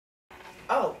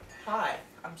Oh, hi.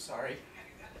 I'm sorry.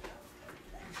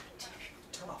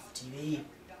 Turn off the TV.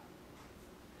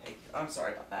 Hey, I'm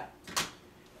sorry about that.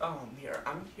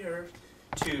 I'm here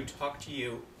to talk to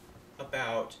you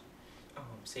about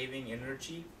saving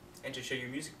energy and to show you a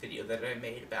music video that I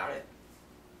made about it.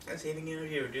 And saving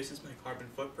energy reduces my carbon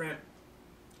footprint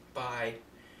by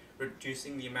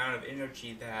reducing the amount of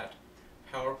energy that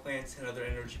power plants and other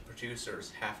energy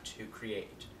producers have to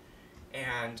create.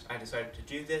 And I decided to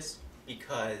do this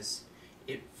because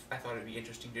I thought it would be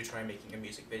interesting to try making a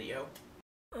music video.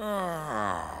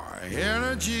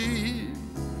 Energy.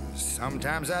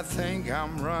 Sometimes I think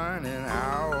I'm running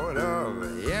out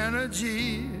of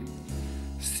energy.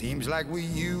 Seems like we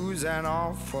use an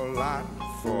awful lot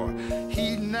for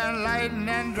heating and lighting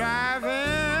and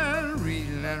driving,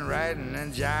 reading and writing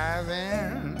and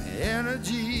jiving.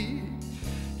 Energy.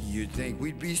 You'd think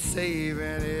we'd be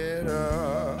saving it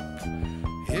up.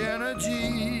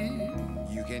 Energy.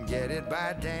 You can get it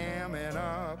by damming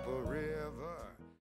up.